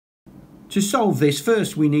To solve this,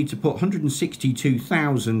 first we need to put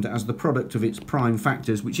 162,000 as the product of its prime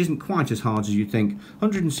factors, which isn't quite as hard as you think.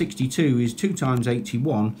 162 is 2 times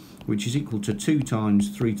 81, which is equal to 2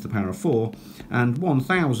 times 3 to the power of 4, and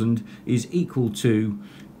 1000 is equal to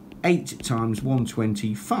 8 times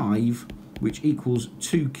 125, which equals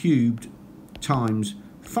 2 cubed times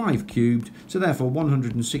 5 cubed, so therefore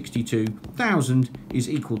 162,000 is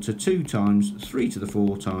equal to 2 times 3 to the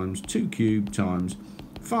 4 times 2 cubed times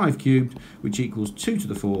 5 cubed, which equals 2 to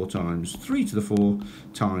the 4 times 3 to the 4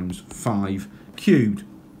 times 5 cubed.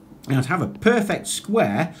 Now, to have a perfect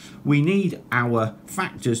square, we need our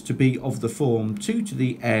factors to be of the form 2 to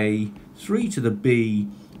the A, 3 to the B,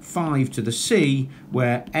 5 to the C,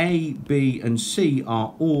 where A, B and C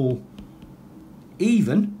are all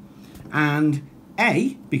even, and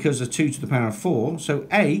A, because of 2 to the power of 4, so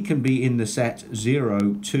A can be in the set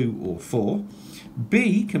 0, 2 or 4.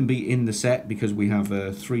 B can be in the set because we have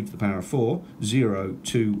 3 to the power of 4, 0,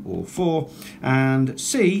 2 or 4, and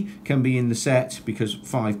C can be in the set because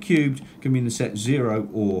 5 cubed can be in the set 0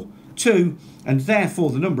 or 2, and therefore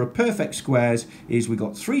the number of perfect squares is we've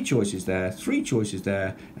got 3 choices there, 3 choices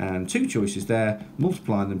there and 2 choices there.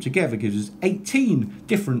 Multiplying them together gives us 18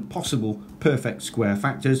 different possible perfect square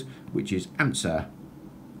factors, which is answer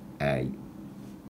A.